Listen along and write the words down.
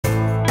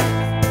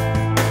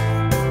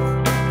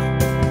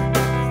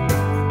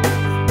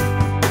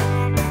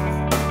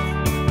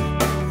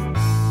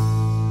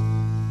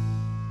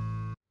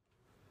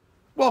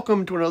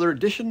Welcome to another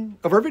edition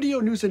of our video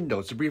news and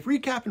notes, a brief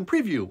recap and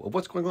preview of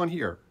what's going on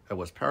here at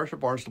West Parish of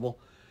Barnstable,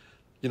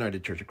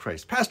 United Church of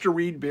Christ. Pastor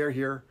Reed Bear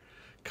here,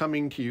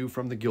 coming to you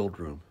from the Guild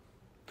Room.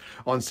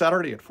 On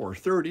Saturday at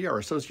 4:30, our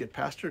Associate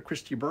Pastor,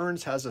 Christy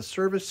Burns, has a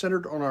service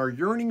centered on our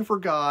yearning for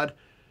God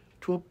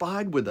to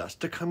abide with us,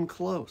 to come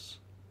close.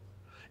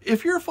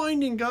 If you're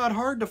finding God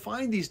hard to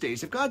find these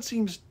days, if God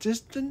seems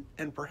distant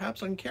and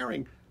perhaps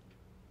uncaring,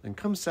 then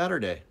come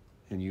Saturday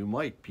and you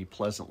might be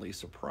pleasantly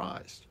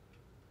surprised.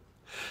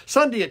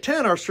 Sunday at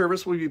 10, our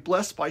service will be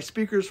blessed by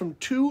speakers from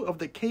two of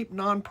the Cape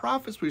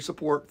nonprofits we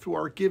support through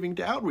our giving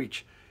to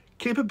outreach,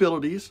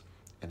 Capabilities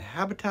and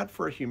Habitat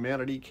for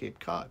Humanity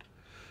Cape Cod.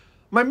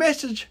 My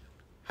message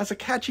has a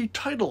catchy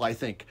title, I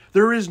think.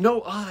 There is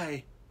no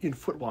I in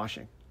foot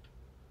washing.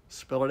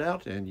 Spell it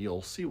out and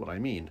you'll see what I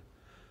mean.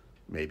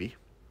 Maybe.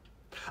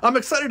 I'm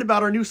excited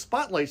about our new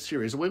Spotlight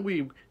series, the way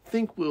we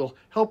think will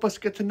help us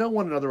get to know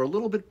one another a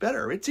little bit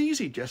better. It's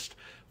easy, just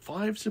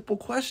 5 simple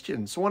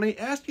questions. So when I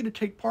ask you to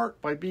take part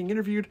by being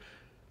interviewed,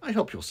 I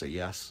hope you'll say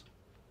yes.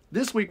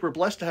 This week, we're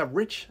blessed to have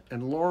Rich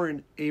and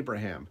Lauren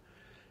Abraham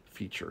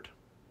featured.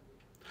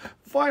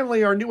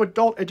 Finally, our new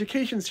adult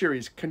education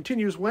series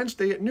continues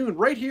Wednesday at noon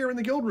right here in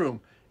the Guild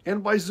Room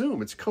and by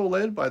Zoom. It's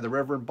co-led by the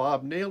Reverend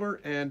Bob Naylor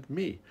and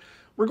me.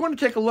 We're going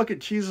to take a look at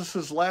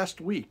Jesus'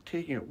 last week,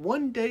 taking it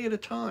one day at a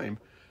time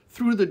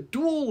through the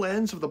dual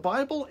lens of the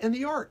Bible and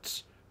the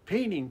arts,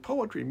 painting,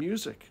 poetry,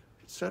 music,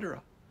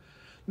 etc.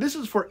 This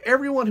is for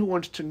everyone who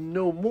wants to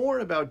know more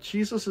about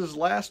Jesus'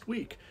 last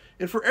week,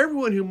 and for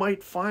everyone who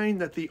might find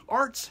that the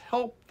arts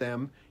help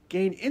them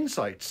gain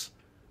insights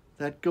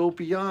that go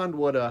beyond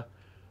what a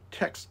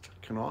text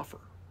can offer.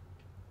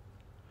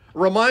 A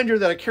reminder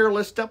that a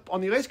careless step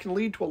on the ice can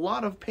lead to a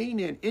lot of pain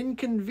and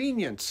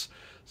inconvenience,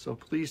 so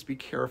please be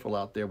careful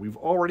out there. We've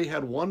already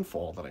had one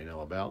fall that I know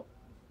about.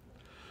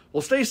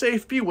 Well, stay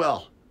safe, be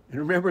well, and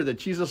remember that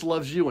Jesus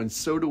loves you, and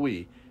so do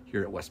we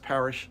here at West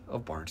Parish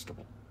of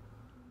Barnstable.